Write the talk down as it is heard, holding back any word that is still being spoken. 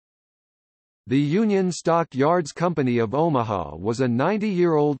The Union Stock Yards Company of Omaha was a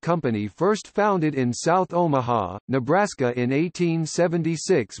 90-year-old company first founded in South Omaha, Nebraska in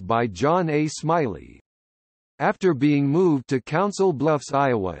 1876 by John A. Smiley. After being moved to Council Bluffs,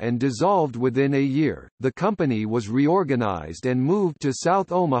 Iowa and dissolved within a year, the company was reorganized and moved to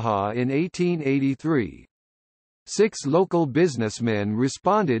South Omaha in 1883. 6 local businessmen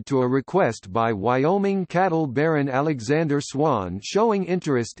responded to a request by Wyoming cattle baron Alexander Swan showing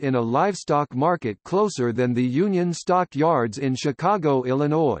interest in a livestock market closer than the Union Stock Yards in Chicago,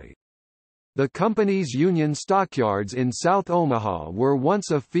 Illinois. The company's Union Stockyards in South Omaha were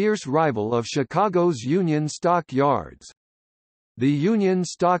once a fierce rival of Chicago's Union Stock Yards. The Union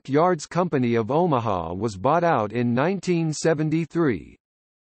Stock Yards Company of Omaha was bought out in 1973.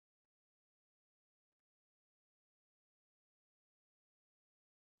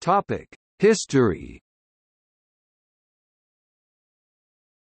 History.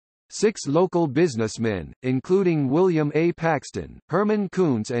 6 local businessmen, including William A. Paxton, Herman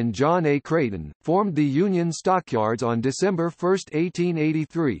Kuntz and John A. Creighton, formed the Union Stockyards on December 1,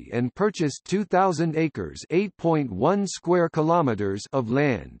 1883 and purchased 2,000 acres (8.1 square kilometers) of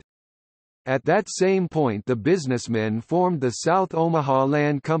land. At that same point the businessmen formed the South Omaha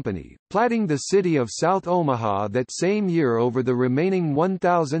Land Company, platting the city of South Omaha that same year over the remaining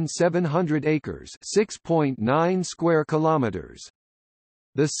 1,700 acres (6.9 square kilometers).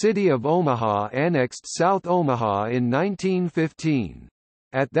 The city of Omaha annexed South Omaha in 1915.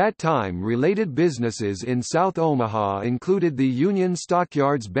 At that time related businesses in South Omaha included the Union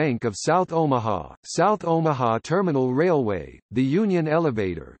Stockyards Bank of South Omaha, South Omaha Terminal Railway, the Union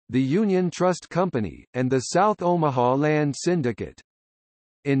Elevator, the Union Trust Company, and the South Omaha Land Syndicate.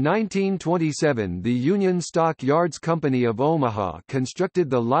 In 1927 the Union Stock Yards Company of Omaha constructed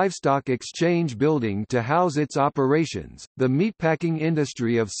the Livestock Exchange Building to house its operations. The meatpacking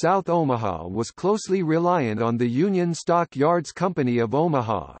industry of South Omaha was closely reliant on the Union Stock Yards Company of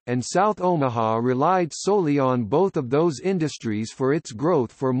Omaha, and South Omaha relied solely on both of those industries for its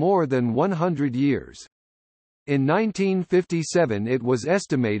growth for more than 100 years. In 1957 it was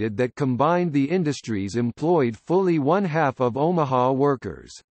estimated that combined the industries employed fully one-half of Omaha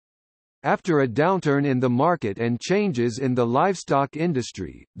workers. After a downturn in the market and changes in the livestock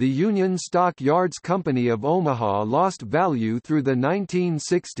industry, the Union Stock Yards Company of Omaha lost value through the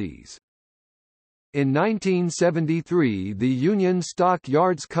 1960s. In 1973 the Union Stock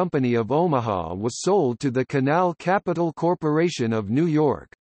Yards Company of Omaha was sold to the Canal Capital Corporation of New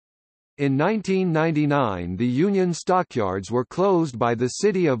York. In 1999 the Union Stockyards were closed by the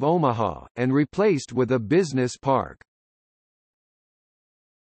city of Omaha, and replaced with a business park.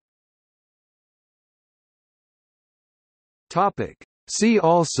 See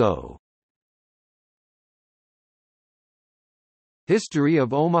also: History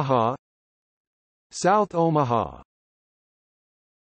of Omaha, South Omaha.